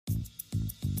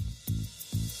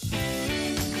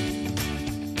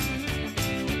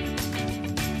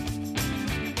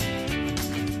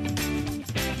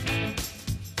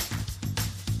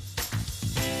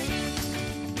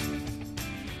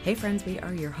Hey friends, we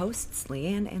are your hosts,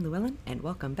 Leanne and Llewellyn, and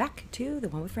welcome back to the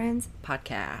One with Friends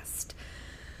podcast.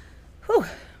 Whew,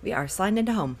 we are sliding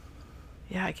into home.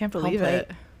 Yeah, I can't believe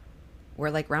it. We're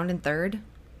like rounding third.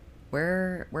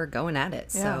 We're going at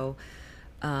it. Yeah.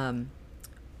 So,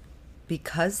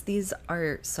 because these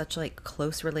are such like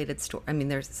close related story. I mean,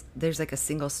 there's like a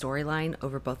single storyline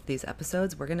over both of these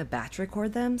episodes. We're gonna batch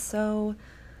record them. So,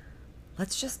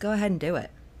 let's just go ahead and do it.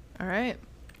 All right.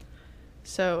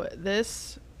 So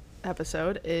this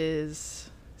episode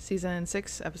is season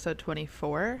 6, episode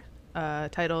 24,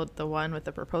 titled "The One with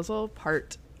the Proposal,"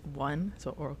 part 1.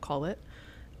 So we'll call it.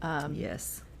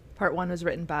 Yes. Part 1 was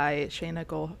written by Shayna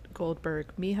Goldberg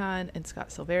Meehan and Scott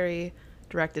Silveri,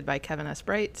 directed by Kevin S.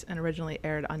 Bright, and originally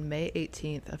aired on May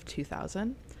 18th of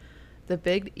 2000. The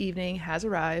big evening has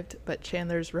arrived, but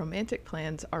Chandler's romantic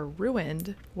plans are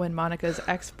ruined when Monica's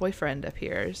ex-boyfriend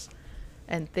appears,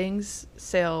 and things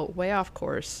sail way off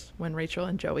course when Rachel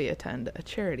and Joey attend a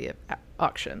charity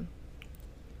auction.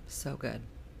 So good.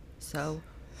 So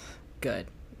good.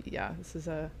 Yeah, this is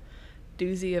a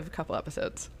doozy of a couple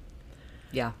episodes.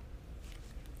 Yeah.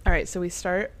 All right, so we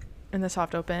start in the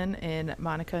soft open in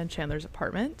Monica and Chandler's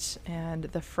apartment, and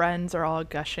the friends are all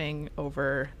gushing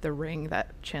over the ring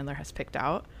that Chandler has picked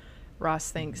out.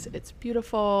 Ross thinks it's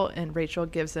beautiful, and Rachel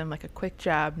gives him like a quick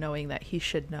jab, knowing that he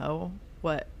should know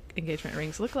what engagement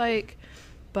rings look like,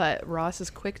 but Ross is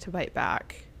quick to bite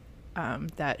back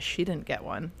that she didn't get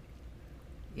one.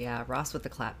 Yeah, Ross with the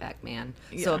clapback, man.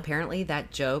 Yeah. So apparently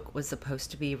that joke was supposed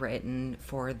to be written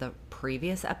for the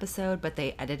previous episode, but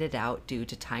they edited it out due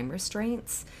to time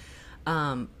restraints.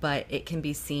 But it can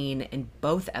be seen in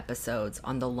both episodes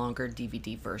on the longer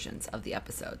DVD versions of the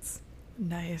episodes.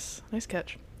 Nice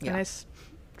catch. Yeah. Nice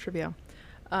trivia.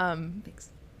 Thanks.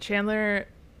 Chandler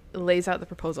lays out the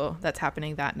proposal that's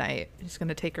happening that night. He's going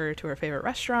to take her to her favorite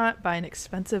restaurant, buy an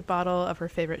expensive bottle of her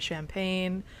favorite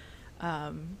champagne,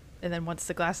 and then once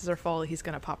the glasses are full, he's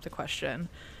going to pop the question.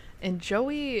 And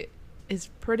Joey is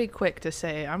pretty quick to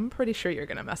say, "I'm pretty sure you're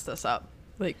going to mess this up.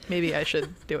 Like, maybe I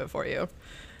should do it for you."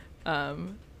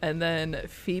 And then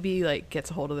Phoebe like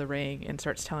gets a hold of the ring and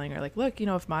starts telling her like, "Look,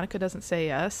 if Monica doesn't say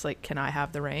yes, like, can I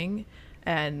have the ring?"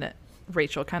 And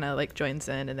Rachel kind of like joins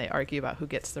in, and they argue about who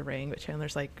gets the ring, but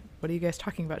Chandler's like, "What are you guys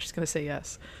talking about? She's gonna say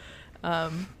yes."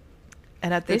 And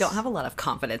at this, They don't have a lot of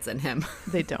confidence in him.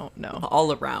 They don't know.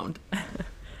 All around.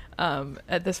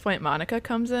 At this point, Monica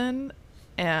comes in,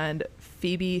 and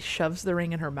Phoebe shoves the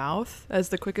ring in her mouth as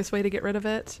the quickest way to get rid of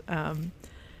it.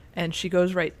 And she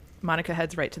goes Monica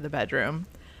heads right to the bedroom,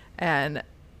 and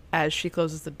as she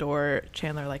closes the door,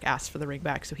 Chandler like asks for the ring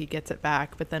back, so he gets it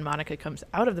back, but then Monica comes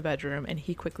out of the bedroom and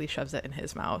he quickly shoves it in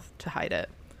his mouth to hide it.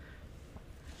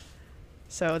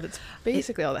 So that's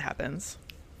basically all that happens.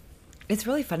 It's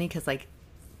really funny because like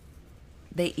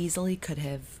they easily could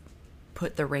have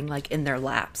put the ring like in their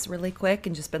laps really quick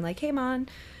and just been like, "Hey, Mon,"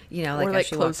 like, or as like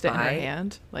she closed it walks in her by.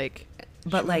 hand, like.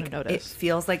 But like it noticed.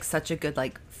 feels like such a good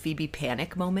like Phoebe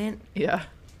panic moment. Yeah.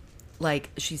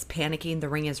 Like she's panicking, the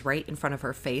ring is right in front of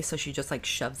her face, so she just like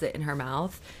shoves it in her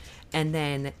mouth. And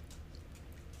then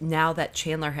now that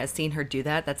Chandler has seen her do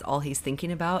that, that's all he's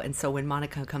thinking about. And so when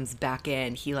Monica comes back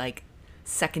in, he like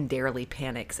secondarily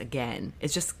panics again.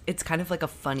 It's kind of like a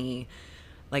funny,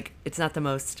 like it doesn't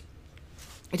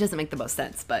make the most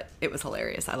sense, but it was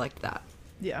hilarious. I liked that.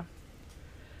 Yeah.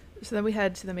 So then we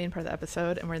head to the main part of the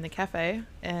episode, and we're in the cafe,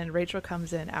 and Rachel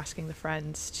comes in asking the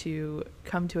friends to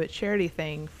come to a charity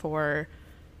thing for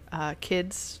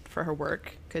kids for her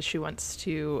work, because she wants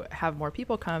to have more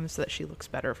people come so that she looks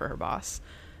better for her boss.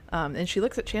 And she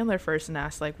looks at Chandler first and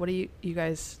asks, like, "What are you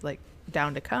guys, like,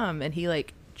 down to come?" And he,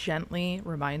 like, gently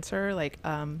reminds her, like,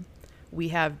 "We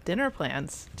have dinner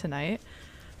plans tonight,"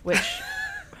 which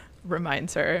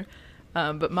reminds her.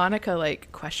 But Monica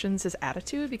like questions his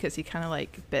attitude because he kind of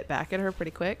like bit back at her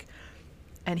pretty quick,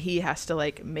 and he has to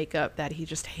like make up that he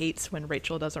just hates when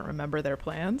Rachel doesn't remember their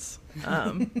plans.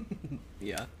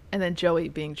 Yeah. And then Joey,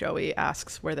 being Joey,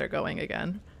 asks where they're going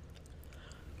again.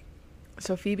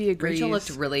 So Phoebe agrees. Rachel looked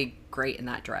really great in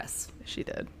that dress. She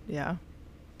did, yeah.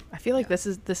 I feel like this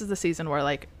is the season where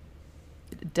like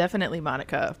definitely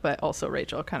Monica, but also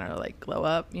Rachel kind of like glow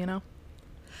up,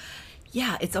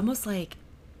 Yeah, it's almost like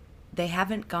they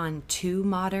haven't gone too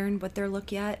modern with their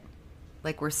look yet.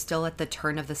 Like we're still at the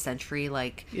turn of the century,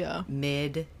 like Yeah.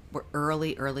 we're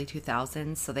early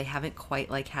 2000s, so they haven't quite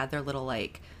like had their little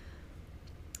like,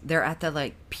 they're at the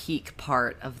like peak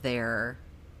part of their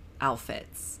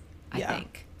outfits, I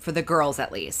think. For the girls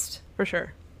at least. For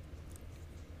sure.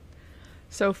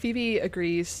 So Phoebe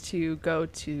agrees to go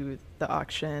to the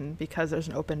auction because there's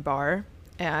an open bar,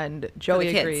 and Joey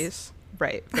agrees.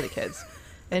 Right, for the kids.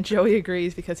 And Joey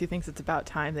agrees because he thinks it's about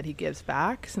time that he gives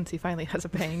back since he finally has a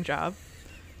paying job.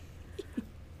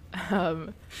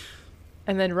 And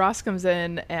then Ross comes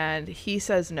in and he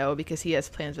says no because he has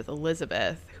plans with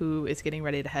Elizabeth, who is getting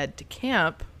ready to head to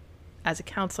camp as a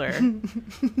counselor.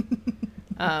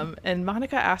 And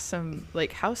Monica asks him,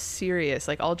 like, how serious,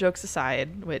 like, all jokes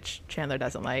aside, which Chandler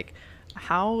doesn't like,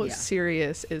 how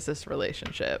serious is this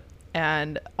relationship?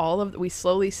 And we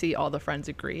slowly see all the friends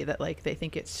agree that, like, they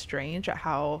think it's strange at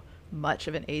how much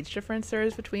of an age difference there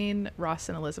is between Ross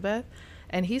and Elizabeth.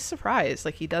 And he's surprised.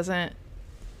 Like, he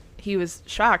was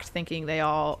shocked thinking they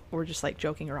all were just, like,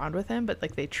 joking around with him, but,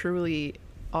 like, they truly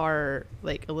are,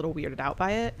 like, a little weirded out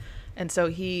by it. And so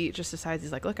he just decides,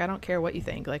 he's like, look, I don't care what you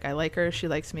think. Like, I like her. She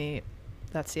likes me.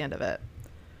 That's the end of it.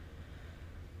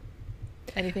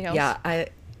 Anything else? Yeah,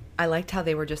 I liked how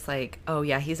they were just like, oh,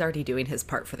 yeah, he's already doing his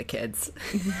part for the kids.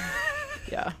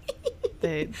 Yeah.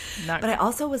 But I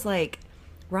also was like,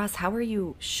 Ross, how are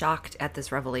you shocked at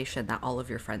this revelation that all of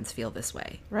your friends feel this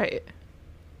way? Right.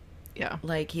 Yeah.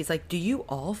 Like, he's like, do you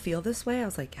all feel this way? I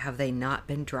was like, have they not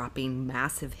been dropping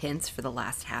massive hints for the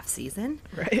last half season?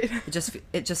 Right.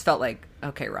 It just felt like,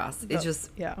 okay, Ross.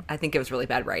 I think it was really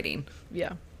bad writing.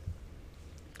 Yeah.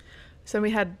 So we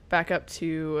head back up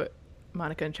to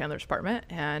Monica and Chandler's apartment,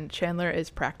 and Chandler is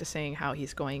practicing how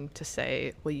he's going to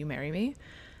say, will you marry me?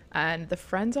 And the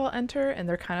friends all enter, and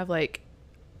they're kind of like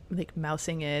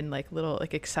mousing in, like, little,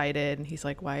 like, excited, and he's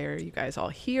like, why are you guys all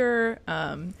here?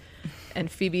 And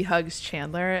Phoebe hugs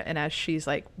Chandler, and as she's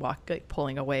like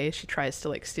pulling away, she tries to,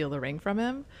 like, steal the ring from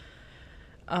him.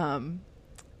 And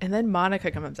then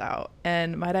Monica comes out,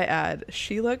 and might I add,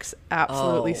 she looks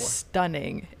absolutely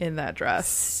stunning in that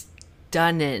dress.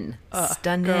 Stunning.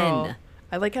 Girl.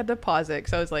 I, like, had to pause it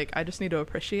because I was like, I just need to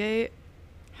appreciate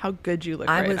how good you look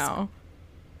now.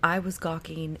 I was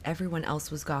gawking. Everyone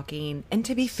else was gawking. And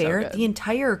to be fair, the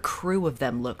entire crew of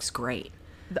them looks great.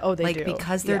 Oh, they do.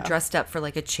 Because they're dressed up for,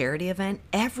 like, a charity event,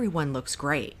 everyone looks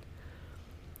great.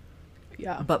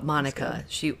 Yeah. But Monica,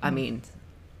 I mean,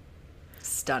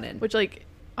 stunning. Which, like,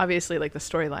 obviously, like, the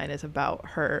storyline is about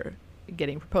her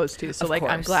getting proposed to. So, like,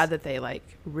 I'm glad that they, like,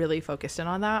 really focused in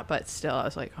on that. But still, I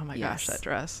was like, oh my gosh, that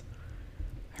dress.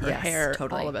 Her hair,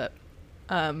 totally. All of it.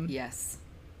 Yes.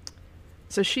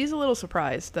 So she's a little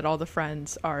surprised that all the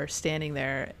friends are standing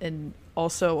there and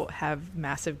also have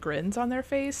massive grins on their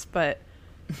face, but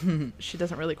she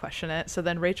doesn't really question it. So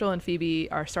then Rachel and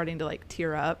Phoebe are starting to, like,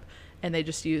 tear up, and they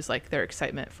just use, like, their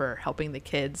excitement for helping the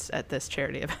kids at this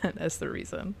charity event as the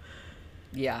reason.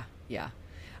 Yeah.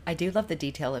 I do love the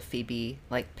detail of Phoebe,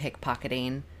 like,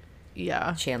 pickpocketing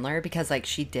Chandler, because, like,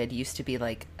 she did used to be,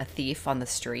 like, a thief on the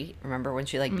street. Remember when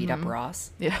she, like, beat up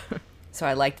Ross? Yeah. So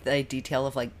I liked the detail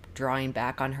of, like, drawing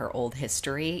back on her old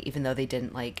history, even though they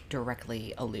didn't, like,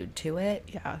 directly allude to it.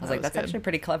 Yeah, I was like, that's good. Actually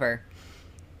pretty clever.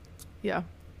 Yeah.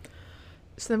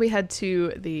 So then we head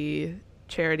to the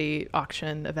charity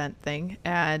auction event thing,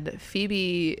 and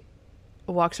Phoebe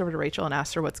walks over to Rachel and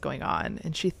asks her what's going on,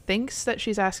 and she thinks that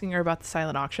she's asking her about the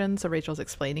silent auction, so Rachel's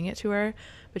explaining it to her,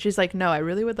 but she's like, no, I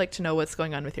really would like to know what's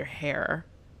going on with your hair.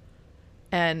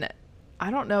 And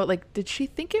I don't know, like, did she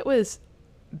think it was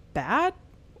bad,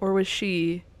 or was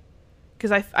she,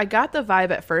 because I got the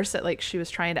vibe at first that, like, she was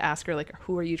trying to ask her, like,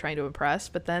 who are you trying to impress?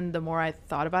 But then the more I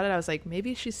thought about it, I was like,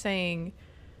 maybe she's saying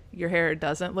your hair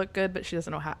doesn't look good, but she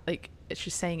doesn't know how, like,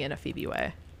 she's saying it in a Phoebe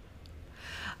way.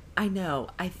 I know.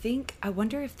 I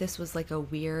wonder if this was, like, I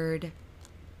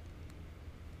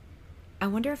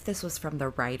wonder if this was from the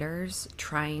writers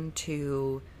trying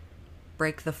to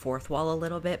break the fourth wall a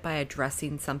little bit by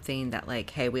addressing something that,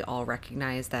 like, hey, we all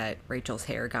recognize that Rachel's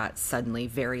hair got suddenly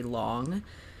very long.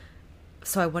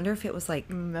 So I wonder if it was, like,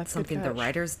 something the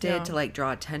writers did to, like,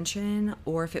 draw attention,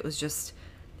 or if it was just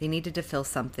they needed to fill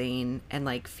something, and,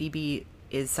 like, Phoebe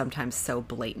is sometimes so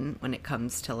blatant when it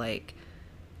comes to, like,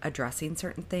 addressing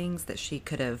certain things that she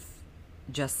could have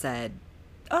just said,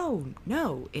 oh,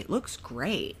 no, it looks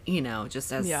great,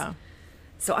 just as... Yeah.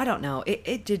 So I don't know.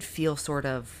 It did feel sort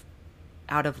of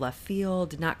out of left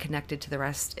field, not connected to the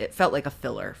rest. It felt like a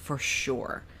filler, for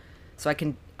sure. So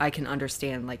I can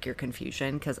understand, like, your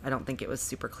confusion, because I don't think it was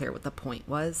super clear what the point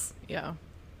was. Yeah.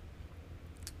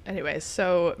 Anyways,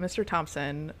 so Mr.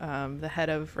 Thompson, the head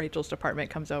of Rachel's department,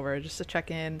 comes over just to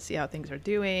check in, see how things are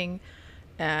doing,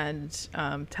 and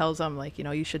tells them, like,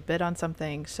 you should bid on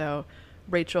something. So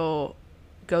Rachel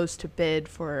goes to bid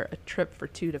for a trip for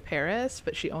 2 to Paris,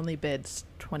 but she only bids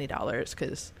 $20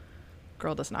 because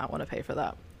girl does not want to pay for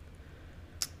that.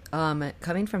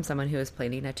 Coming from someone who is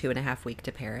planning a 2.5 week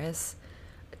to Paris,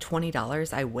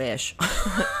 $20, I wish.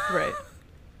 Right.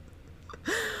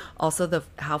 Also,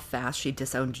 how fast she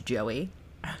disowned Joey.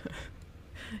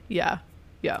 Yeah.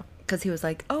 Yeah. Because he was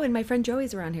like, oh, and my friend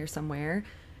Joey's around here somewhere.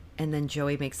 And then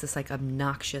Joey makes this like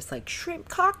obnoxious like shrimp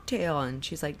cocktail. And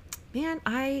she's like, man,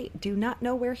 I do not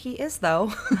know where he is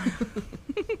though.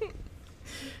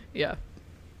 Yeah.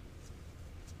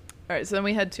 All right. So then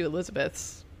we head to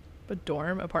Elizabeth's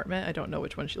dorm apartment. I don't know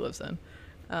which one she lives in.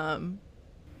 And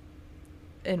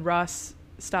Ross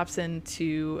stops in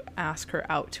to ask her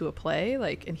out to a play.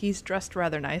 Like, and he's dressed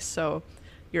rather nice. So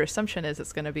your assumption is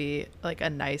it's going to be like a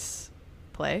nice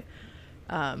play.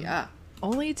 Yeah.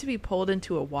 Only to be pulled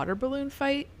into a water balloon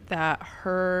fight that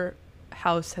her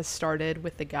house has started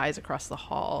with the guys across the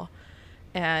hall.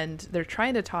 And they're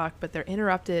trying to talk, but they're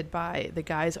interrupted by the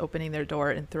guys opening their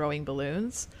door and throwing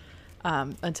balloons,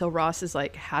 until Ross is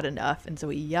like had enough. And so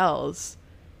he yells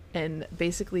and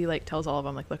basically like tells all of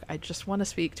them like, look, I just want to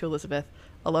speak to Elizabeth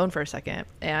alone for a second.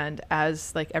 And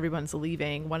as like everyone's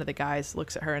leaving, one of the guys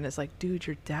looks at her and is like, dude,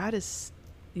 your dad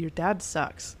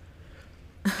sucks.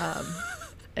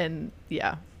 And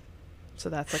yeah, so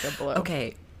that's like a blow.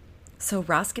 Okay. So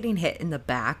Ross getting hit in the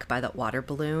back by that water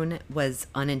balloon was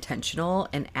unintentional,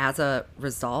 and as a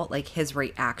result, like his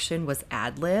reaction was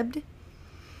ad-libbed.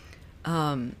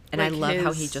 And like I love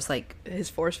how he just like his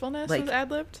forcefulness like, was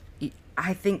ad-libbed.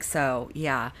 I think so,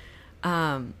 yeah.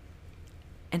 And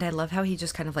I love how he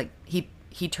just kind of like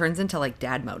he turns into like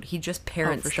dad mode. He just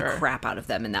parents the crap out of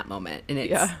them in that moment, and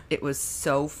it was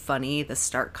so funny, the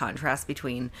stark contrast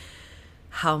between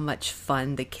how much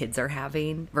fun the kids are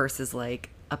having versus like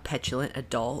a petulant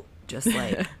adult just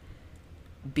like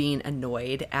being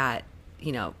annoyed at,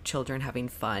 you know, children having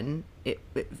fun.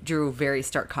 It drew very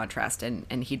stark contrast,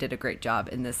 and he did a great job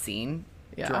in this scene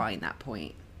drawing that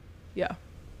point. Yeah.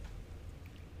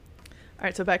 All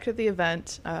right, so back to the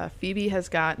event. Phoebe has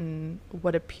gotten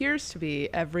what appears to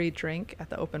be every drink at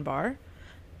the open bar,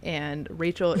 and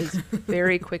Rachel is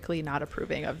very quickly not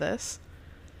approving of this.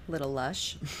 Little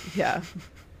lush. Yeah.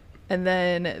 And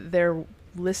then they're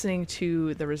listening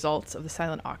to the results of the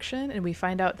silent auction, and we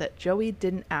find out that Joey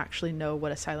didn't actually know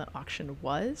what a silent auction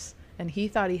was, and he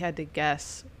thought he had to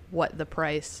guess what the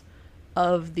price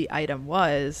of the item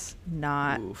was,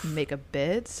 not make a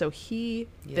bid. So he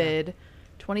bid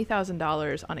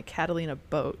 $20,000 on a Catalina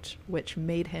boat, which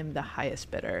made him the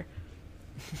highest bidder.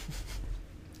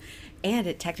 And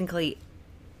it technically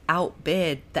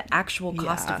outbid the actual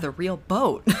cost of the real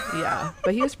boat. Yeah,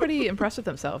 but he was pretty impressed with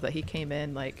himself that he came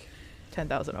in like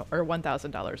 $10,000 or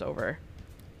 $1,000 over.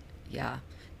 Yeah.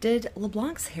 Did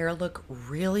LeBlanc's hair look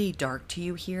really dark to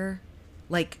you here?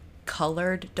 Like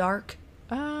colored dark?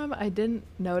 I didn't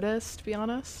notice, to be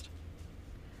honest.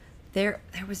 There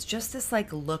was just this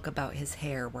like look about his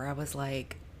hair where I was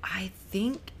like, I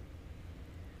think,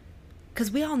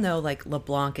 because we all know like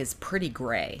LeBlanc is pretty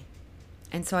gray.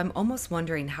 And so I'm almost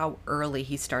wondering how early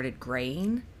he started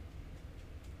graying.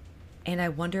 And I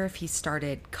wonder if he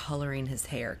started coloring his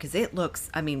hair. Because it looks,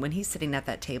 I mean, when he's sitting at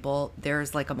that table,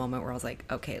 there's like a moment where I was like,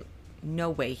 okay, no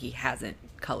way he hasn't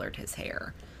colored his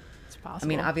hair. It's possible. I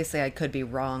mean, obviously I could be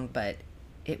wrong, but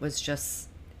it was just,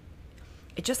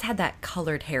 it just had that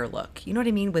colored hair look. You know what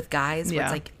I mean? With guys, where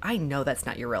it's like, I know that's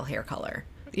not your real hair color.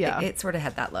 Yeah. It sort of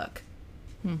had that look.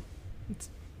 It's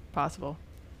possible.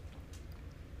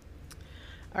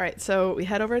 All right, so we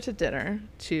head over to dinner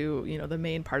to, you know, the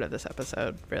main part of this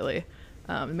episode, really,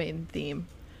 the main theme.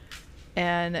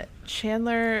 And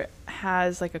Chandler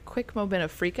has like a quick moment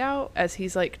of freak out as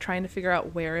he's like trying to figure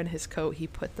out where in his coat he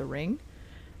put the ring.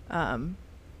 And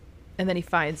then he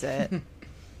finds it.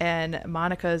 And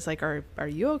Monica's like, are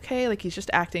you okay? Like, he's just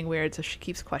acting weird. So she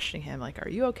keeps questioning him, like, are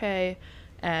you okay?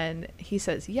 And he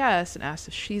says yes and asks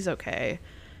if she's okay,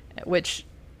 which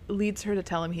leads her to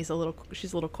tell him she's a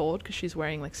little cold because she's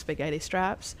wearing like spaghetti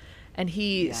straps. And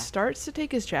he starts to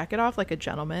take his jacket off like a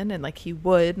gentleman, and like he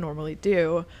would normally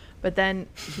do, but then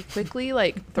he quickly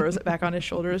like throws it back on his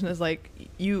shoulders and is like,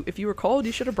 if you were cold,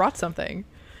 you should have brought something.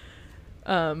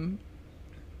 And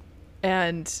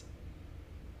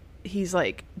he's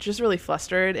like just really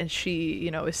flustered, and she,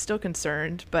 you know, is still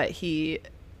concerned, but he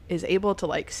is able to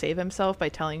like save himself by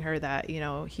telling her that, you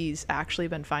know, he's actually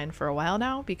been fine for a while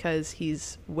now because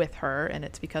he's with her and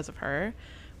it's because of her,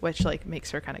 which like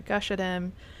makes her kind of gush at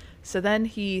him. So then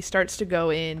he starts to go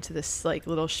into this like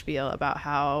little spiel about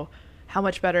how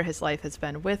much better his life has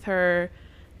been with her,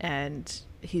 and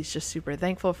he's just super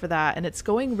thankful for that. And it's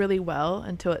going really well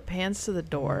until it pans to the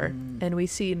door and we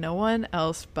see no one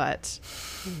else but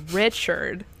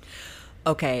Richard.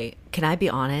 Okay, can I be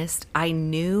honest? I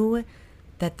knew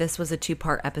that this was a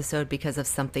 2-part episode because of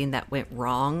something that went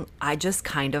wrong. I just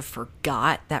kind of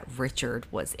forgot that Richard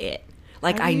was it.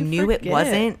 Like, I knew it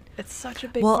wasn't. It's such a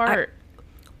big part.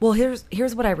 Well,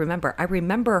 here's what I remember. I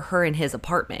remember her in his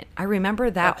apartment. I remember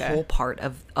that Okay. whole part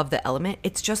of the element.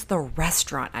 It's just the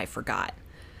restaurant I forgot.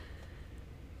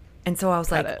 And so I was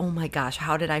Got like, it. "Oh my gosh,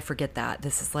 how did I forget that?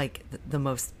 This is like the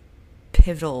most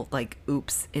pivotal like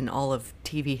oops in all of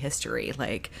TV history."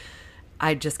 Like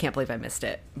I just can't believe I missed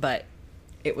it. But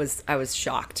I was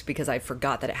shocked because I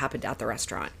forgot that it happened at the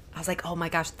restaurant. I was like, "Oh my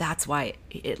gosh, that's why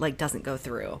it like doesn't go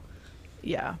through."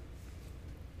 Yeah.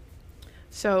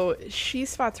 So she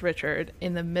spots Richard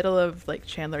in the middle of like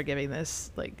Chandler giving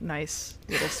this like nice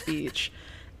little speech,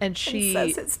 and she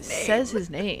says his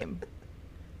name.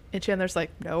 And Chandler's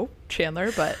like, "No,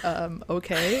 Chandler, but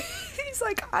okay." He's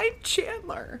like, "I'm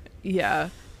Chandler." Yeah.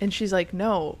 And she's like,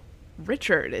 "No,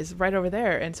 Richard is right over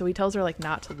there." And so he tells her like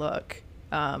not to look.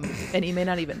 And he may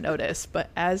not even notice, but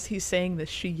as he's saying this,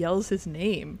 she yells his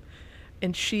name,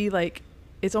 and she like,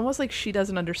 it's almost like she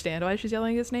doesn't understand why she's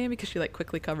yelling his name because she like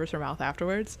quickly covers her mouth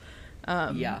afterwards.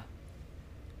 Yeah.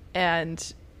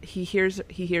 And he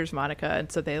hears Monica,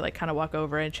 and so they like kind of walk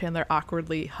over, and Chandler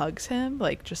awkwardly hugs him,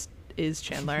 like just is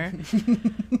Chandler.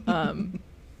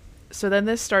 So then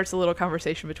this starts a little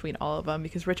conversation between all of them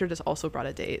because Richard has also brought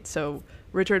a date. So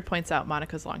Richard points out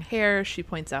Monica's long hair, she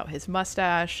points out his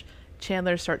mustache.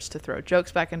 Chandler starts to throw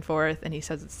jokes back and forth, and he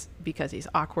says it's because he's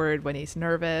awkward when he's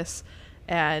nervous.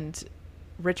 And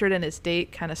Richard and his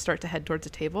date kind of start to head towards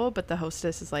a table, but the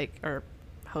hostess is like, or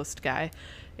host guy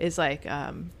is like,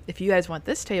 if you guys want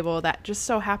this table that just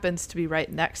so happens to be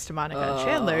right next to Monica and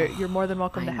Chandler, you're more than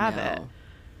welcome to have it.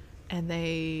 And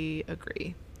they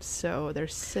agree. So they're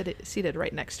seated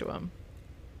right next to him.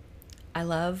 I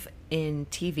love in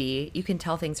TV, you can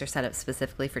tell things are set up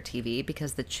specifically for TV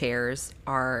because the chairs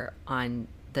are on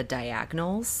the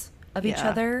diagonals of each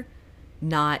other,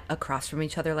 not across from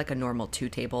each other like a normal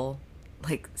two-table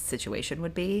like situation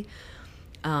would be.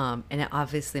 And it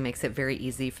obviously makes it very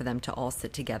easy for them to all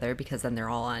sit together because then they're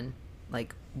all on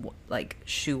like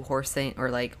shoe horsing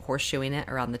or like horseshoeing it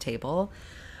around the table.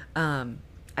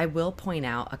 I will point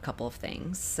out a couple of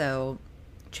things. So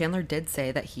Chandler did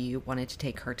say that he wanted to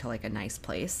take her to like a nice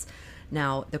place.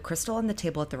 Now, the crystal on the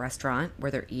table at the restaurant where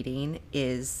they're eating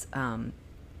is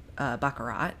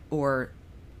Baccarat, or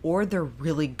they're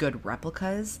really good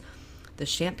replicas. The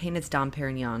champagne is Dom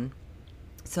Perignon.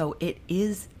 So it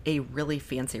is a really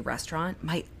fancy restaurant.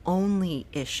 My only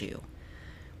issue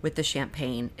with the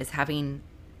champagne is having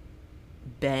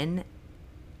been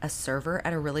a server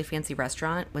at a really fancy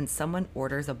restaurant. When someone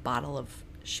orders a bottle of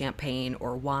champagne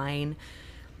or wine,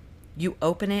 you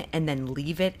open it and then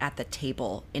leave it at the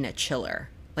table in a chiller.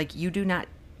 Like, you do not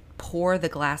pour the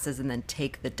glasses and then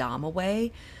take the dom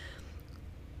away.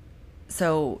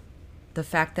 So the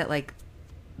fact that like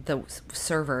the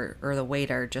server or the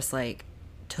waiter just like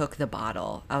took the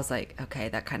bottle, I was like, okay,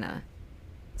 that kind of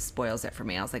spoils it for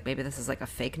me. I was like, maybe this is like a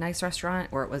fake nice restaurant,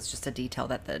 or it was just a detail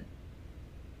that the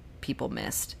people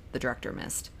missed, the director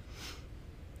missed.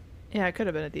 Yeah, it could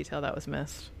have been a detail that was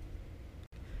missed.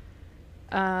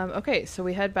 Okay, so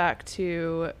we head back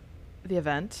to the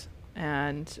event,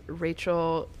 and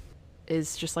Rachel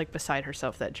is just like beside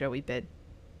herself that Joey bid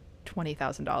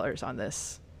 $20,000 on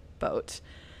this boat.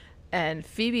 And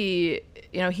Phoebe,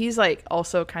 you know, he's like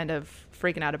also kind of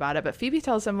freaking out about it, but Phoebe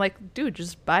tells him like, dude,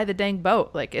 just buy the dang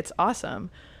boat. Like, it's awesome.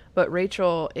 But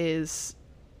Rachel is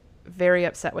very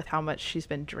upset with how much she's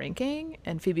been drinking,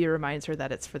 and Phoebe reminds her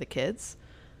that it's for the kids.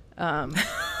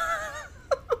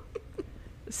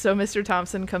 So Mr.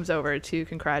 Thompson comes over to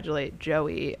congratulate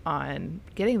Joey on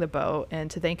getting the boat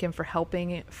and to thank him for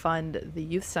helping fund the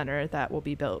youth center that will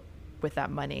be built with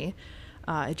that money.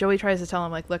 Joey tries to tell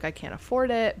him, like, look, I can't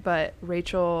afford it, but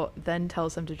Rachel then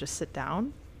tells him to just sit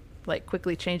down, like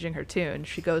quickly changing her tune.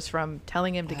 She goes from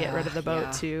telling him to get rid of the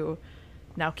boat to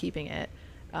now keeping it.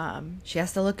 She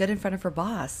has to look good in front of her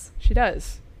boss. She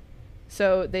does.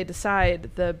 So they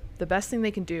decide the best thing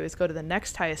they can do is go to the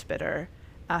next highest bidder,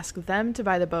 ask them to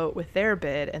buy the boat with their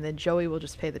bid, and then Joey will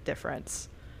just pay the difference.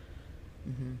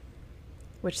 Mm-hmm.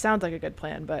 Which sounds like a good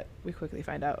plan, but we quickly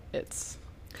find out it's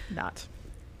not.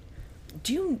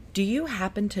 Do you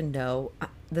happen to know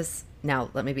this? Now,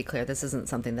 let me be clear. This isn't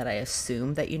something that I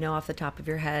assume that you know off the top of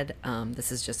your head.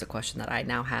 This is just a question that I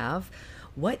now have.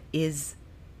 What is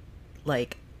the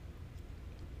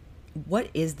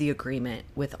agreement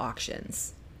with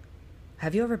auctions?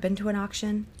 Have you ever been to an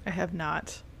auction? I have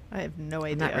not. I have no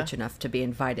idea. I'm not rich enough to be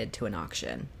invited to an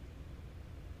auction.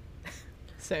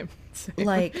 Same.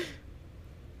 Like,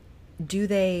 do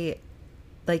they,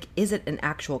 like, is it an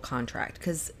actual contract?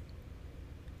 Because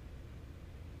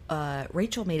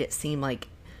Rachel made it seem like,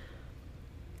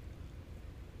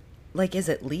 is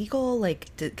it legal? Like,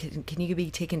 can you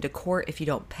be taken to court if you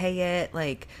don't pay it?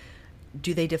 Like,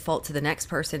 do they default to the next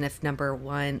person if number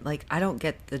one, like, I don't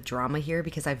get the drama here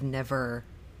because I've never,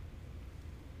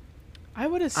 I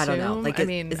would assume, I don't know. Like, I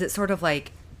mean, is it sort of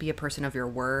like be a person of your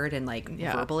word and like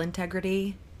yeah. verbal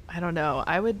integrity? I don't know.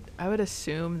 I would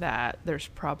assume that there's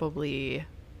probably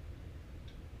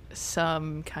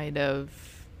some kind of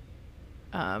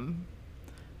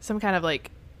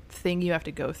like thing you have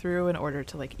to go through in order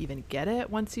to like even get it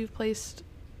once you've placed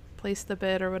the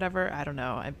bid or whatever. I don't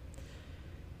know.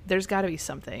 There's got to be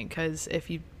something, because if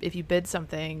you bid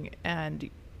something and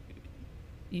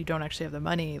you don't actually have the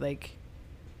money, like,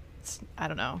 I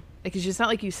don't know. Because it's not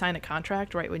like you sign a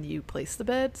contract right when you place the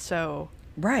bid, so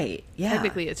Right. Yeah.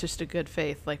 technically it's just a good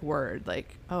faith like word,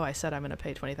 like, oh, I said I'm going to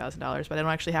pay $20,000, but I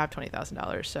don't actually have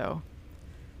 $20,000, so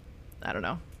I don't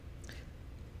know.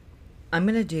 I'm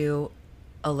going to do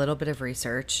a little bit of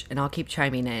research and I'll keep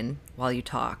chiming in while you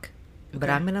talk. Okay. But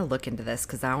I'm going to look into this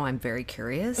because now I'm very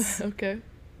curious. Okay.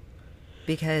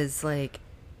 Because, like,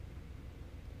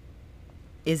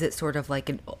 is it sort of like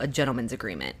a gentleman's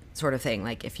agreement sort of thing?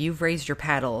 Like, if you've raised your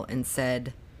paddle and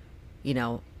said, you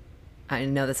know, I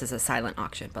know this is a silent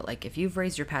auction, but like, if you've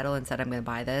raised your paddle and said, I'm going to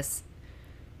buy this,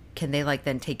 can they like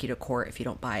then take you to court if you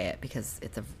don't buy it because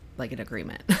it's like an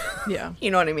agreement? Yeah.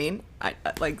 You know what I mean? I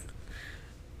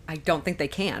don't think they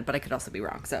can, but I could also be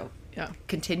wrong. So Yeah.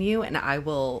 continue and I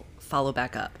will follow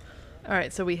back up. All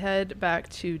right, so we head back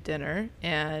to dinner,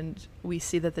 and we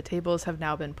see that the tables have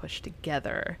now been pushed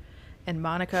together, and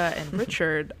Monica and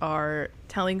Richard are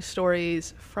telling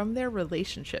stories from their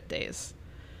relationship days.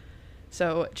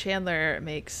 So Chandler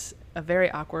makes a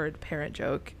very awkward parent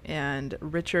joke, and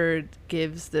Richard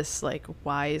gives this like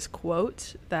wise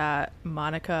quote that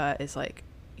Monica is like,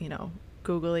 you know,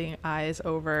 Googling eyes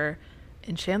over,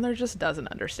 and Chandler just doesn't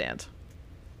understand.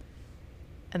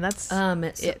 And that's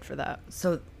it for that.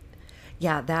 So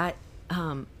yeah, that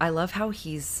I love how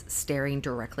he's staring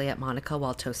directly at Monica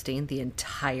while toasting the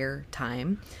entire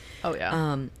time. Oh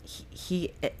yeah.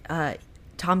 He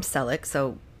Tom Selleck,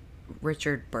 so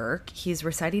Richard Burke, he's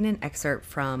reciting an excerpt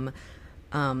from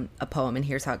a poem, and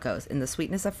here's how it goes. In the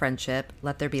sweetness of friendship,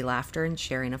 let there be laughter and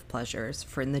sharing of pleasures,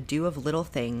 for in the dew of little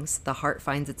things, the heart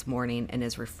finds its morning and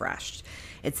is refreshed.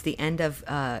 It's the end of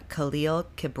Khalil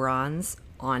Gibran's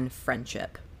On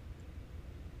Friendship.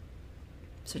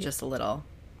 So just a little,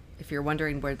 if you're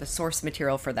wondering where the source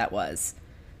material for that was.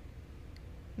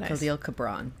 Nice. Khalil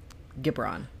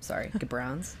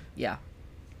Gibran's. Yeah.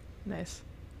 Nice.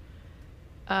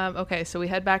 Okay, so we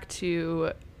head back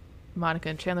to Monica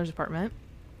and Chandler's apartment,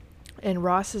 and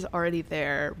Ross is already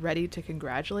there, ready to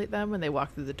congratulate them when they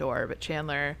walk through the door, but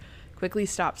Chandler quickly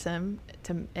stops him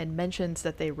and mentions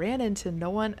that they ran into no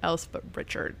one else but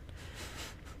Richard.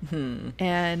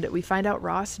 And we find out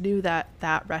Ross knew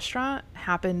that restaurant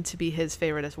happened to be his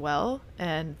favorite as well,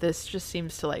 and this just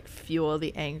seems to like fuel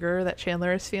the anger that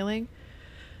Chandler is feeling.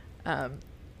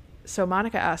 So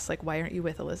Monica asks, like, why aren't you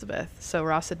with Elizabeth? So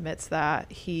Ross admits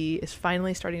that he is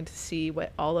finally starting to see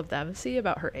what all of them see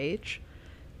about her age,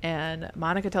 and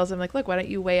Monica tells him, like, look, why don't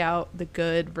you weigh out the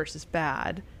good versus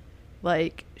bad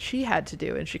like she had to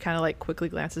do? And she kind of like quickly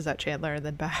glances at Chandler and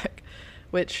then back,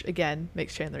 which again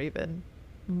makes Chandler even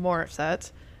more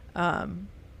upset.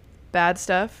 Bad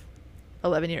stuff: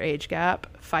 11-year age gap,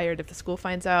 fired if the school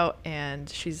finds out, and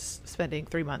she's spending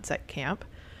 3 months at camp.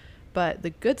 But the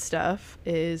good stuff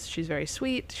is she's very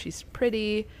sweet, she's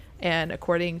pretty, and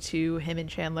according to him and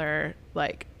Chandler,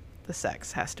 like, the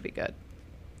sex has to be good.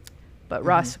 But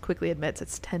Ross quickly admits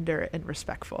it's tender and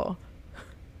respectful.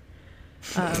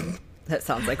 That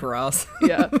sounds like Ross.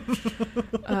 Yeah.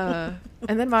 And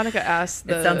then Monica asks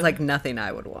It sounds like nothing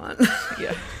I would want.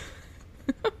 Yeah.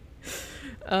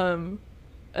 And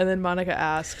then Monica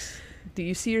asks, do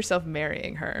you see yourself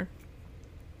marrying her?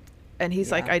 And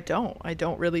he's like, I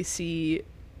don't really see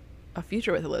a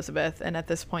future with Elizabeth. And at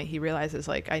this point he realizes,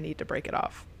 like, I need to break it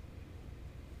off.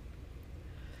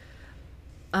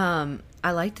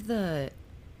 I liked the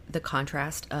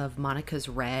contrast of Monica's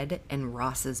red and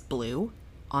Ross's blue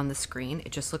on the screen.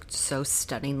 It just looked so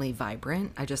stunningly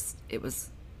vibrant. It was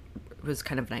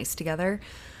kind of nice together.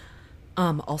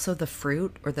 Also the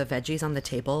fruit or the veggies on the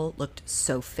table looked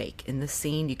so fake in the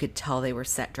scene. You could tell they were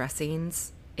set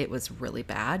dressings. It was really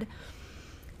bad.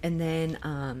 And then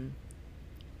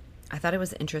I thought it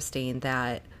was interesting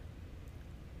that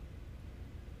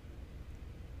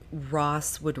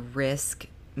Ross would risk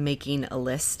making a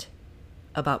list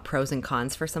about pros and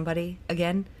cons for somebody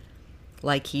again,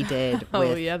 like he did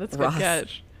with that's a Ross, good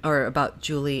catch. or about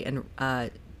Julie and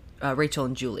Rachel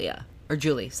and Julia, or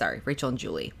Julie, sorry, Rachel and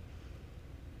Julie.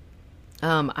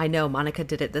 I know Monica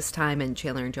did it this time and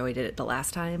Chandler and Joey did it the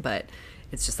last time, but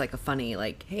It's just like a funny,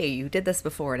 like, hey, you did this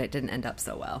before and it didn't end up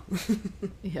so well.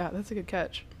 Yeah, that's a good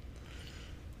catch.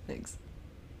 Thanks.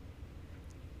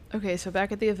 Okay, so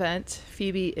back at the event,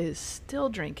 Phoebe is still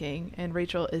drinking, and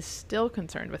Rachel is still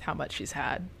concerned with how much she's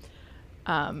had.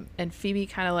 And Phoebe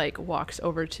kind of like walks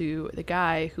over to the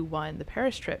guy who won the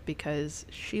Paris trip because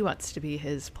she wants to be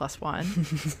his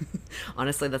 +1.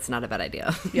 Honestly, that's not a bad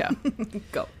idea. Yeah.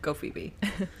 Go Phoebe.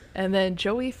 And then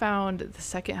Joey found the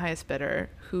second highest bidder,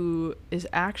 who is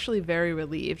actually very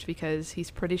relieved because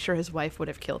he's pretty sure his wife would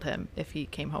have killed him if he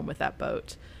came home with that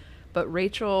boat. But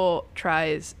Rachel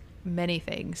tries many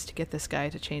things to get this guy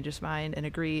to change his mind and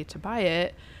agree to buy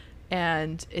it.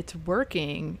 And it's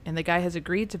working, and the guy has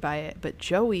agreed to buy it. But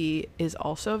Joey is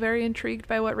also very intrigued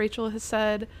by what Rachel has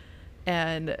said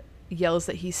and yells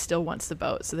that he still wants the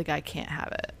boat, so the guy can't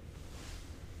have it.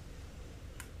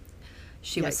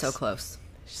 She was so close.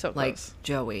 So like, close.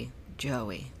 Joey.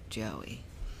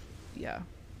 Yeah.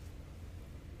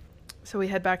 So we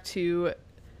head back to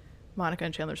Monica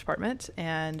and Chandler's apartment,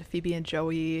 and Phoebe and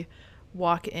Joey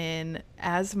walk in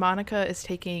as Monica is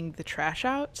taking the trash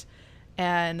out,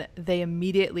 and they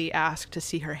immediately ask to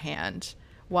see her hand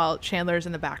while Chandler's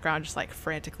in the background just like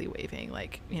frantically waving,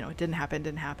 like, you know, it didn't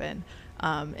happen.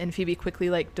 And Phoebe quickly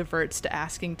like diverts to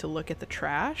asking to look at the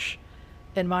trash,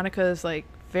 and Monica is like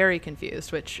very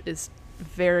confused, which is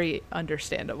very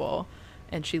understandable,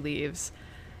 and she leaves.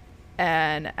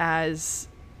 And as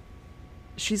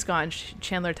she's gone,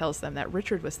 Chandler tells them that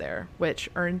Richard was there, which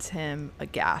earns him a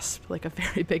gasp, like a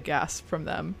very big gasp from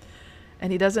them.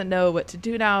 And he doesn't know what to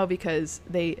do now because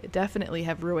they definitely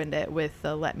have ruined it with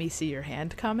the "let me see your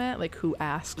hand" comment. Like, who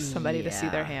asks somebody to see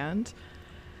their hand?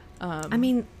 I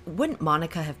mean, wouldn't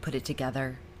Monica have put it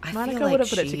together? Monica would have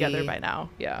put it together by now.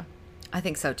 Yeah. I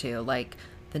think so too. Like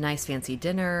the nice fancy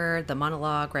dinner, the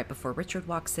monologue right before Richard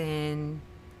walks in,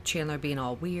 Chandler being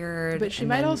all weird. But she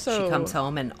might also... She comes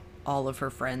home and all of her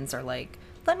friends are like,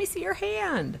 "Let me see your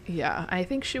hand." Yeah, I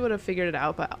think she would have figured it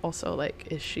out, but also, like,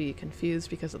 is she confused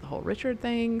because of the whole Richard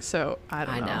thing? So, I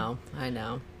don't know. I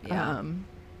know. Yeah.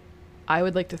 I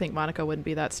would like to think Monica wouldn't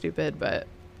be that stupid, but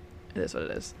it is what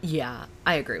it is. Yeah,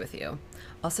 I agree with you.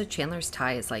 Also, Chandler's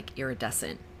tie is, like,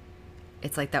 iridescent.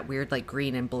 It's, like, that weird, like,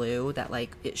 green and blue that,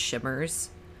 like, it shimmers.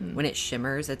 When it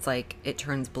shimmers, it's, like, it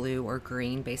turns blue or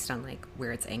green based on, like,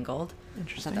 where it's angled.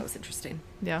 Interesting. I thought that was interesting.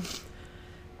 Yeah.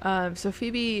 So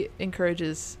Phoebe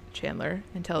encourages Chandler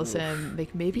and tells him,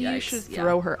 like, maybe you should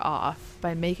throw her off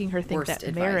by making her think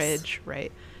that marriage,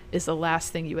 right, is the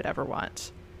last thing you would ever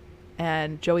want.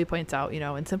 And Joey points out, you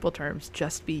know, in simple terms,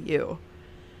 just be you.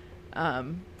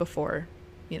 Before,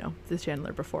 you know, this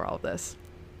Chandler before all of this.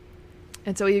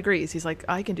 And so he agrees. He's like,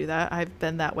 I can do that. I've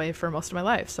been that way for most of my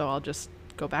life, so I'll just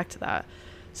go back to that.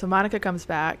 So Monica comes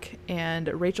back, and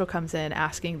Rachel comes in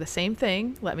asking the same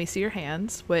thing, "Let me see your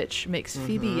hands," which makes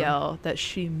Phoebe yell that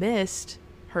she missed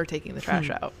her taking the trash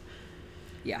out.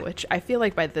 Yeah. Which I feel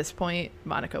like by this point,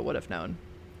 Monica would have known.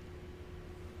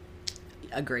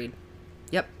 Agreed.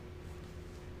 Yep.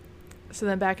 So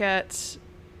then back at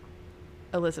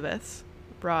Elizabeth's,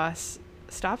 Ross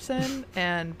stops in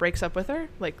and breaks up with her,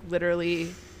 like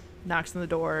literally knocks on the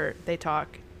door, they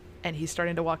talk, and he's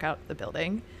starting to walk out the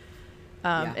building.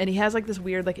 And he has like this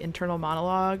weird like internal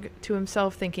monologue to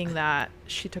himself, thinking that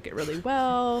she took it really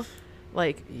well.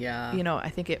 Like, you know, I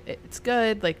think it's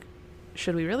good. Like,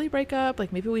 should we really break up?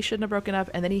 Like, maybe we shouldn't have broken up.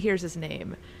 And then he hears his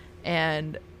name,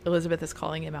 and Elizabeth is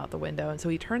calling him out the window. And so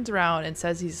he turns around and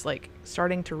says he's like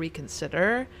starting to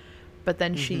reconsider. But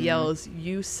then she yells,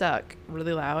 "You suck,"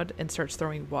 really loud, and starts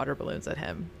throwing water balloons at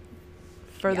him,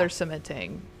 further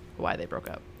cementing why they broke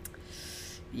up.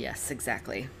 Yes,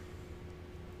 exactly.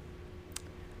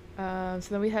 So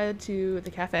then we head to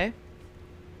the cafe,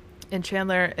 and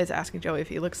Chandler is asking Joey if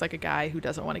he looks like a guy who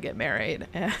doesn't want to get married.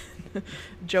 And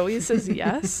Joey says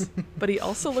yes, but he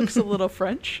also looks a little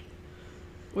French,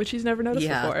 which he's never noticed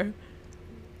before.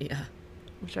 Yeah.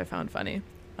 Which I found funny.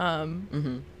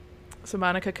 So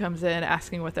Monica comes in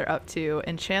asking what they're up to,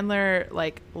 and Chandler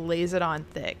like lays it on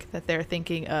thick that they're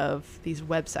thinking of these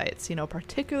websites, you know,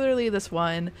 particularly this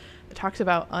one that talks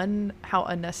about how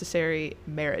unnecessary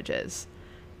marriage is.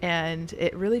 And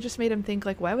it really just made him think,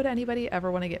 like, why would anybody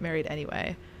ever want to get married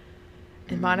anyway?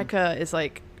 And Monica is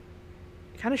like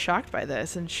kind of shocked by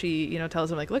this, and she, you know,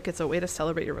 tells him like, look, it's a way to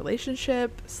celebrate your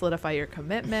relationship, solidify your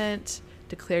commitment,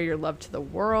 declare your love to the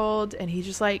world. And he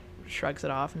just like shrugs it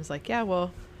off and is like, yeah,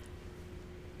 well,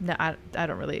 no, I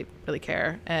don't really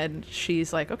care. And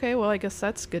she's like, okay, well, I guess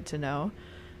that's good to know.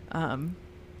 And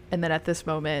then at this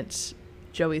moment,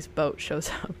 Joey's boat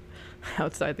shows up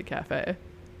outside the cafe.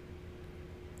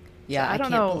 Yeah, so I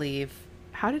can't believe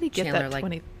how did he get Chandler, that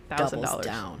 $20,000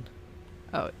 down.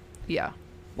 Oh, yeah.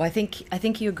 Well, I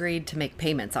think he agreed to make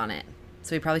payments on it.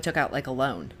 So he probably took out like a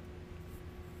loan.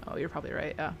 Oh, you're probably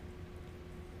right. Yeah.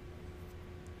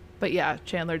 But yeah,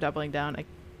 Chandler doubling down.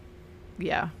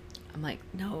 Yeah. I'm like,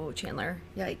 no, Chandler.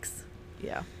 Yikes.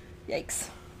 Yeah. Yikes.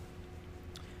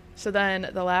 So then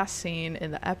the last scene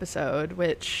in the episode,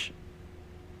 which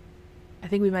I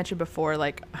think we mentioned before,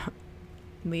 like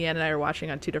Leanne and I are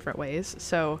watching on two different ways.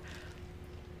 So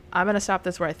I'm going to stop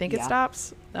this where I think it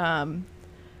stops.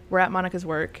 We're at Monica's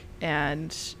work,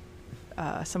 and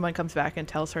someone comes back and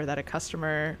tells her that a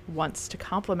customer wants to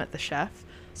compliment the chef.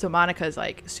 So Monica's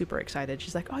like super excited.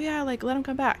 She's like, oh yeah, like let him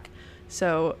come back.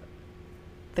 So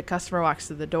the customer walks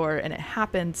through the door, and it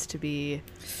happens to be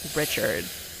Richard,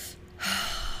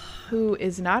 who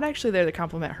is not actually there to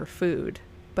compliment her food,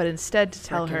 but instead to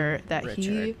tell her that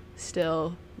he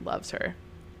still loves her.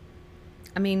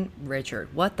 I mean,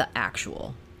 Richard, what the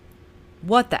actual?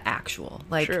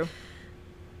 Like, true.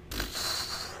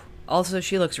 Also,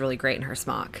 she looks really great in her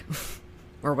smock.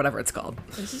 Or whatever it's called.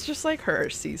 This is just like her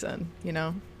season, you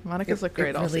know? Monica's look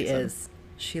great all season. It really is.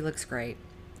 She looks great.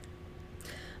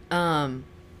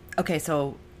 Okay,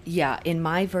 so, yeah, in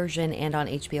my version and on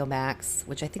HBO Max,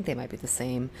 which I think they might be the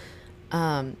same,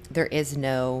 there is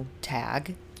no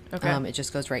tag. Okay. It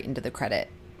just goes right into the credit.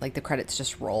 Like, the credits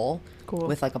just roll. Cool.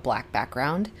 With, like, a black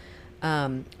background.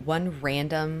 One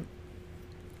random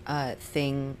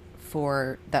thing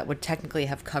that would technically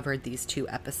have covered these two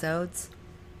episodes.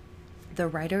 The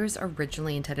writers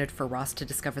originally intended for Ross to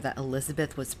discover that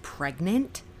Elizabeth was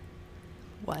pregnant.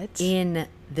 What? In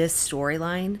this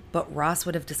storyline, but Ross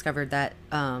would have discovered that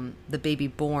after the baby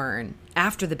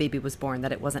was born,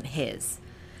 that it wasn't his.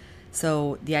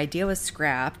 So the idea was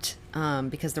scrapped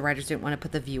because the writers didn't want to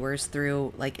put the viewers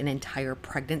through like an entire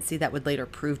pregnancy that would later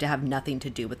prove to have nothing to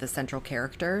do with the central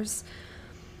characters.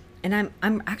 And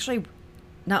I'm actually,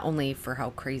 not only for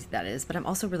how crazy that is, but I'm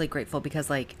also really grateful because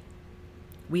like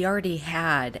we already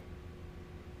had,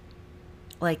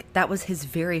 like, that was his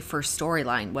very first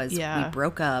storyline was we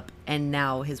broke up and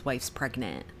now his wife's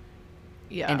pregnant.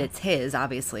 Yeah. And it's his,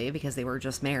 obviously, because they were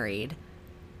just married.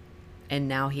 And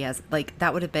now he has, like,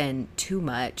 that would have been too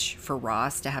much for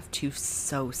Ross to have two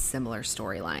so similar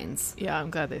storylines. Yeah, I'm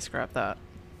glad they scrapped that.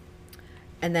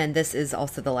 And then this is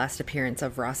also the last appearance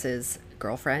of Ross's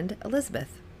girlfriend,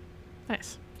 Elizabeth.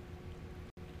 Nice.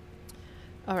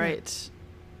 All right.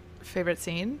 Favorite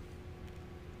scene?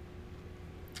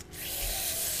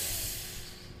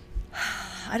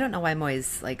 I don't know why I'm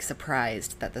always like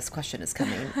surprised that this question is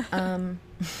coming.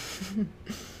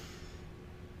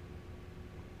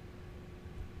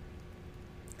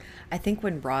 I think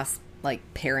when Ross like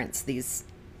parents these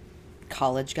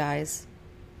college guys,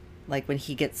 like when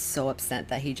he gets so upset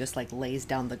that he just like lays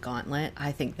down the gauntlet,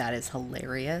 I think that is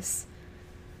hilarious.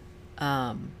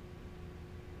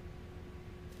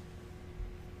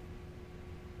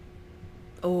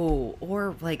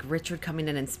 Or like Richard coming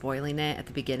in and spoiling it at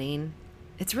the beginning.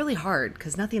 It's really hard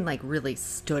because nothing like really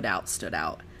stood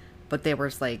out, but there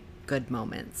was like good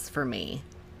moments for me.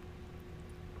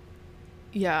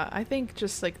 Yeah, I think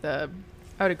just like I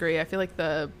would agree. I feel like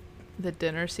the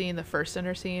dinner scene, the first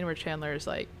dinner scene where Chandler is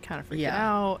like kind of freaking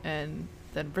out, and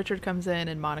then Richard comes in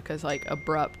and Monica's like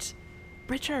abrupt,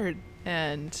 Richard,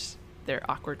 and their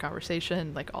awkward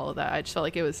conversation, like all of that. I just felt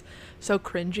like it was so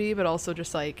cringy, but also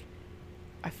just like,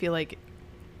 I feel like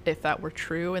if that were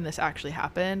true and this actually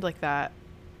happened, like that,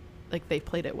 like they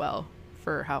played it well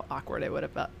for how awkward it would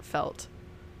have felt.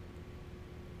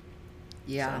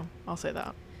 Yeah. So, I'll say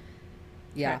that.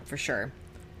 Yeah, for sure.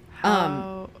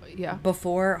 Yeah.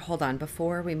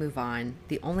 Before we move on,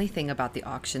 the only thing about the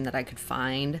auction that I could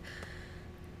find,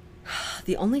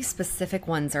 the only specific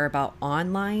ones are about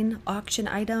online auction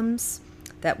items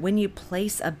that when you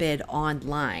place a bid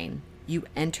online, you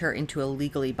enter into a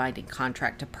legally binding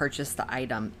contract to purchase the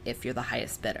item if you're the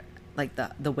highest bidder, like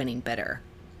the winning bidder.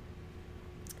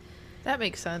 That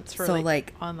makes sense for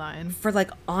online. For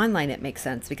like online, it makes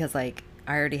sense because like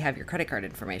I already have your credit card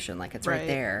information, like it's right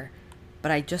there. But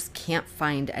I just can't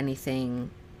find anything.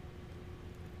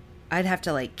 I'd have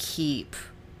to like keep.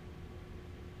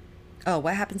 Oh,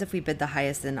 what happens if we bid the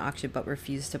highest in auction but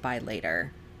refuse to buy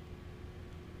later?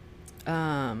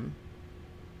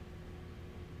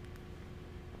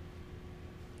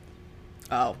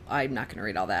 Oh, I'm not going to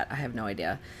read all that. I have no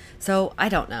idea. So I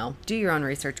don't know. Do your own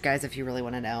research, guys, if you really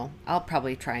want to know. I'll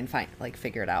probably try and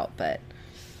figure it out, but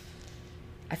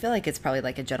I feel like it's probably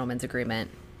like a gentleman's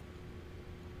agreement.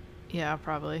 Yeah,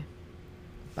 probably.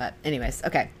 But anyways,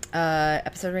 okay.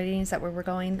 Episode rating, is that where we're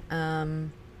going?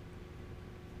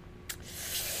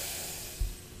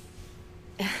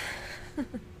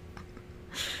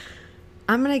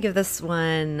 I'm gonna give this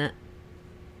one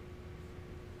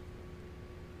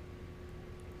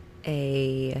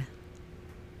a.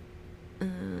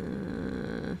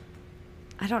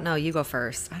 I don't know. You go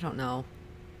first. I don't know.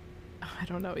 I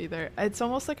don't know either. It's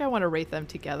almost like I want to rate them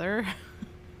together.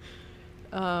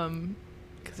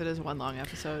 Because it is one long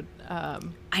episode.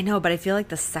 I know, but I feel like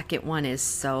the second one is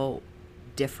so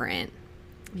different.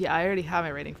 Yeah, I already have my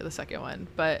rating for the second one,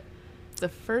 but the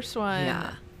first one,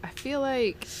 Yeah. I feel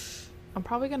like I'm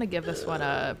probably gonna give this one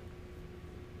a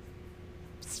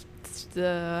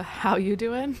how you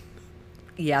doing?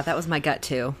 Yeah, that was my gut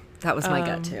too. That was my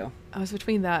gut too. I was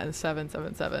between that and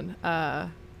 777.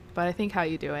 But I think how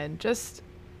you doing? Just,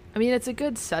 I mean, it's a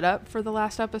good setup for the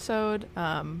last episode.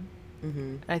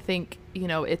 I think, you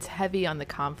know, it's heavy on the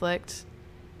conflict,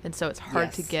 and so it's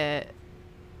hard to get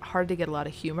a lot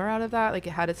of humor out of that. Like,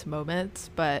 it had its moments,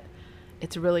 but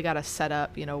it's really got to set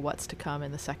up, you know, what's to come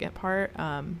in the second part.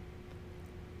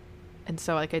 And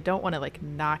so, like, I don't want to like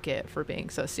knock it for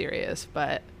being so serious,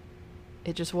 but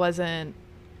it just wasn't.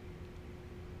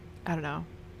 I don't know.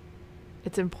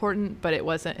 It's important, but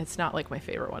it's not like my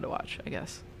favorite one to watch, I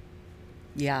guess.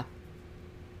 Yeah.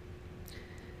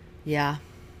 Yeah.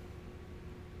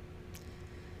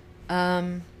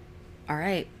 All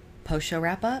right. Post-show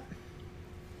wrap-up?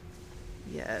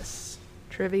 Yes.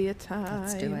 Trivia time.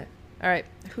 Let's do it. All right.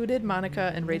 Who did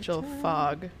Monica and Rachel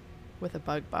fog with a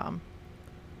bug bomb?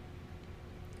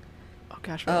 Oh,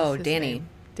 gosh. What was his Danny. name?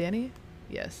 Danny?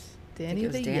 Yes. Danny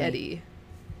it the was Danny. Yeti.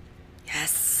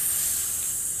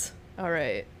 Yes. All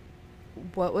right.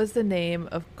 What was the name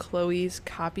of Chloe's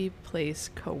copy place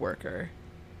coworker?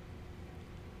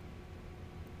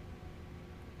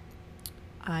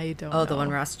 I don't know. Oh, the one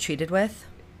Ross cheated with?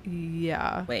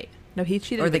 Yeah. Wait. No, he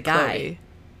cheated Or the with guy. Chloe.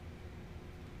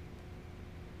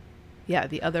 Yeah,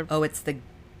 the other. Oh, it's the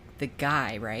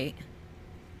guy, right?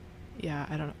 Yeah,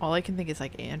 I don't know. All I can think is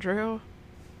like Andrew.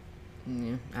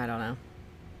 I don't know.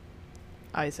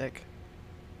 Isaac.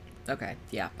 Okay.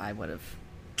 Yeah, I would have.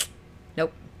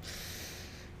 Nope.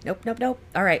 Nope.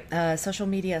 All right. Social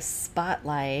media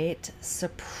spotlight.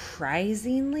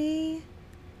 Surprisingly,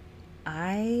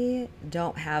 I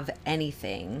don't have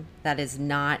anything that is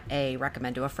not a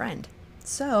recommend to a friend.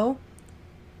 So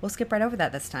we'll skip right over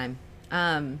that this time.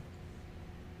 And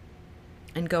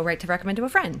go right to recommend to a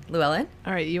friend. Llewellyn?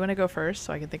 All right, you want to go first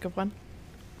so I can think of one?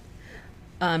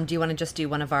 Do you want to just do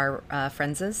one of our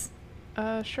friendses?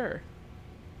 Sure.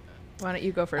 Why don't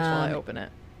you go first while I open it?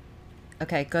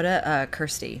 Okay, go to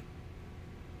Kirsty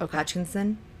Okay.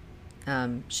 Hutchinson.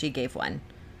 She gave one.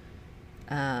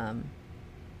 Yeah.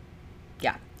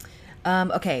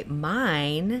 Okay,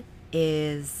 mine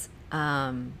is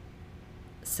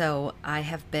so I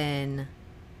have been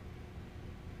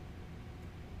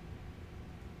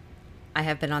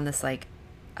on this, like,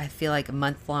 I feel like a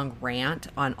month-long rant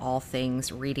on all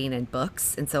things reading and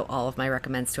books, and so all of my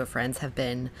recommends to a friends have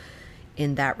been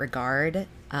in that regard.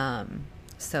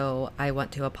 So I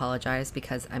want to apologize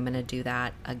because I'm going to do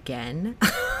that again.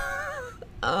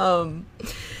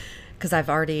 Because I've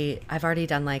already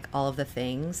done like all of the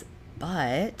things,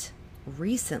 but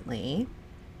recently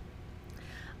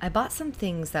I bought some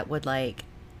things that would like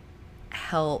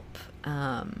help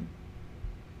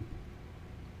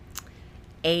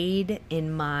aid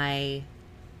in my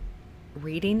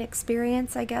reading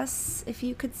experience, I guess, if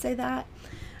you could say that.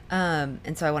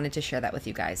 And so I wanted to share that with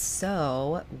you guys.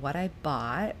 So what I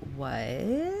bought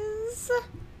was,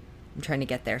 I'm trying to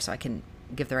get there so I can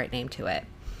give the right name to it.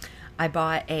 I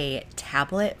bought a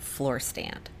tablet floor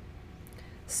stand.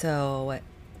 So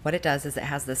what it does is it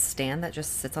has this stand that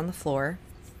just sits on the floor.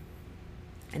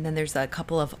 And then there's a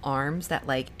couple of arms that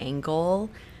like angle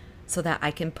so that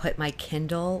I can put my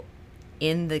Kindle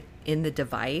in the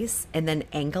device and then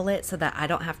angle it so that I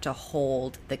don't have to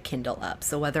hold the Kindle up.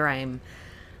 So whether I'm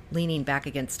leaning back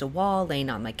against a wall, laying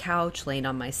on my couch, laying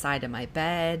on my side of my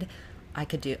bed, I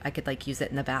could like use it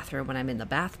in the bathroom when I'm in the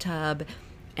bathtub,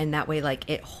 and that way like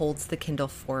it holds the Kindle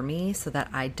for me so that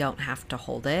I don't have to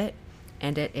hold it,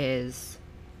 and it is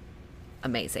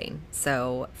amazing.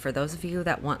 So for those of you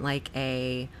that want like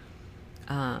a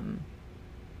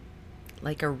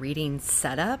reading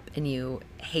setup and you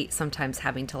hate sometimes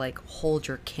having to like hold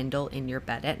your Kindle in your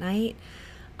bed at night,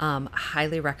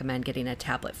 highly recommend getting a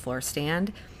tablet floor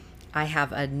stand. I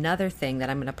have another thing that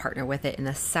I'm going to partner with it in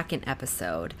the second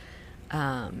episode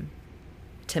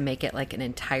to make it like an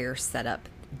entire setup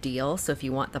deal. So if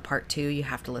you want the part 2, you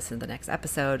have to listen to the next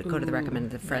episode. Go to the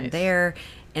recommended friend nice. there,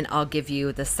 and I'll give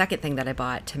you the second thing that I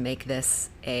bought to make this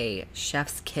a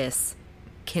chef's kiss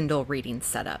Kindle reading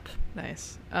setup.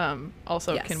 Nice.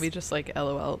 Also, Yes. can we just like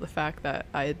LOL the fact that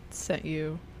I sent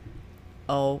you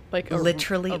Oh, Like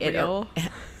literally a reel?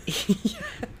 Yes.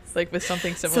 Like with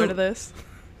something similar So- to this?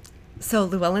 So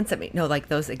Llewellyn sent me, no, like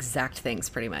those exact things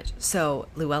pretty much. So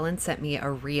Llewellyn sent me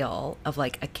a reel of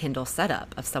like a Kindle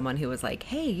setup of someone who was like,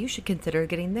 hey, you should consider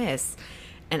getting this.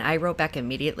 And I wrote back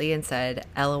immediately and said,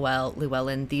 LOL,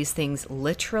 Llewellyn, these things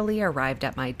literally arrived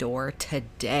at my door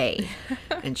today.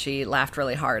 And she laughed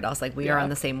really hard. I was like, we are Yeah. on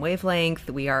the same wavelength.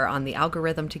 We are on the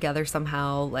algorithm together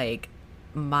somehow. Like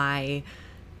my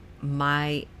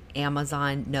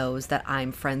Amazon knows that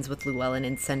I'm friends with Llewellyn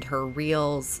and send her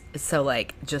reels. So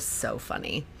like just so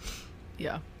funny.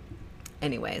 Yeah.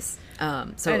 Anyways,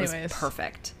 so it was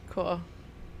perfect. Cool.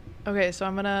 Okay, so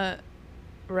I'm gonna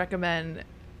recommend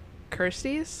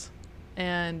Kirsty's,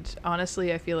 and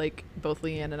honestly, I feel like both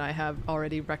Leanne and I have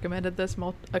already recommended this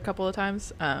a couple of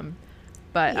times,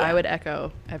 but Yeah. I would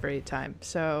echo every time.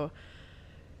 So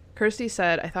Kirsty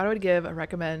said, I thought I would give a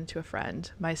recommend to a friend.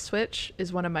 My Switch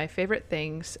is one of my favorite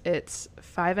things. It's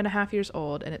 5.5 years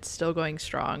old and it's still going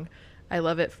strong. I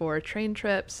love it for train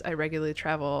trips. I regularly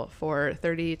travel for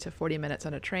 30 to 40 minutes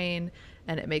on a train,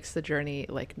 and it makes the journey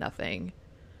like nothing.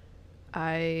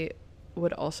 I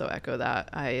would also echo that.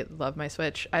 I love my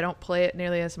Switch. I don't play it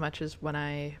nearly as much as when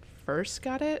I first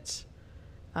got it.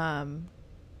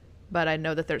 But I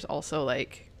know that there's also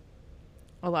like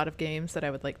a lot of games that I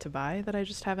would like to buy that I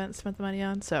just haven't spent the money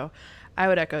on. So I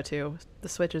would echo too. The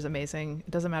Switch is amazing.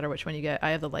 It doesn't matter which one you get. I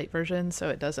have the light version, so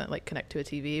it doesn't like connect to a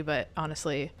TV, but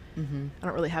honestly, I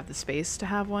don't really have the space to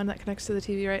have one that connects to the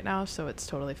TV right now, so it's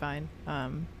totally fine.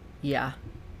 Yeah.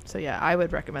 So yeah, I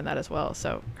would recommend that as well.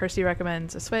 So Kirsty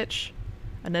recommends a Switch,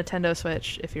 a Nintendo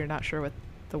Switch. If you're not sure what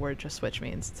the word just Switch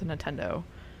means, it's a Nintendo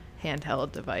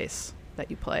handheld device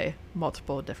that you play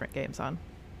multiple different games on.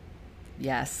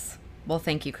 Yes. Well,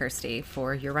 thank you, Kirsty,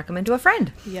 for your recommend to a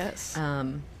friend. Yes.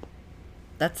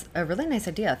 That's a really nice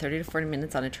idea. 30 to 40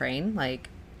 minutes on a train. Like,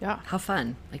 Yeah. how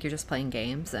fun. Like, you're just playing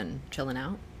games and chilling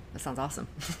out. That sounds awesome.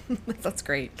 That's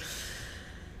great.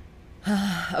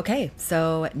 Okay,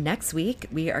 so next week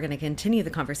we are going to continue the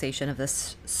conversation of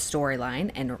this storyline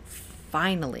and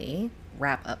finally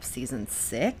wrap up season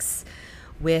 6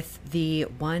 with the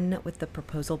one with the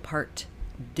proposal part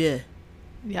 2.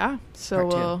 Yeah. So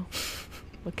Part two.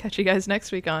 we'll catch you guys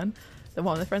next week on the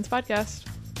One with Friends podcast.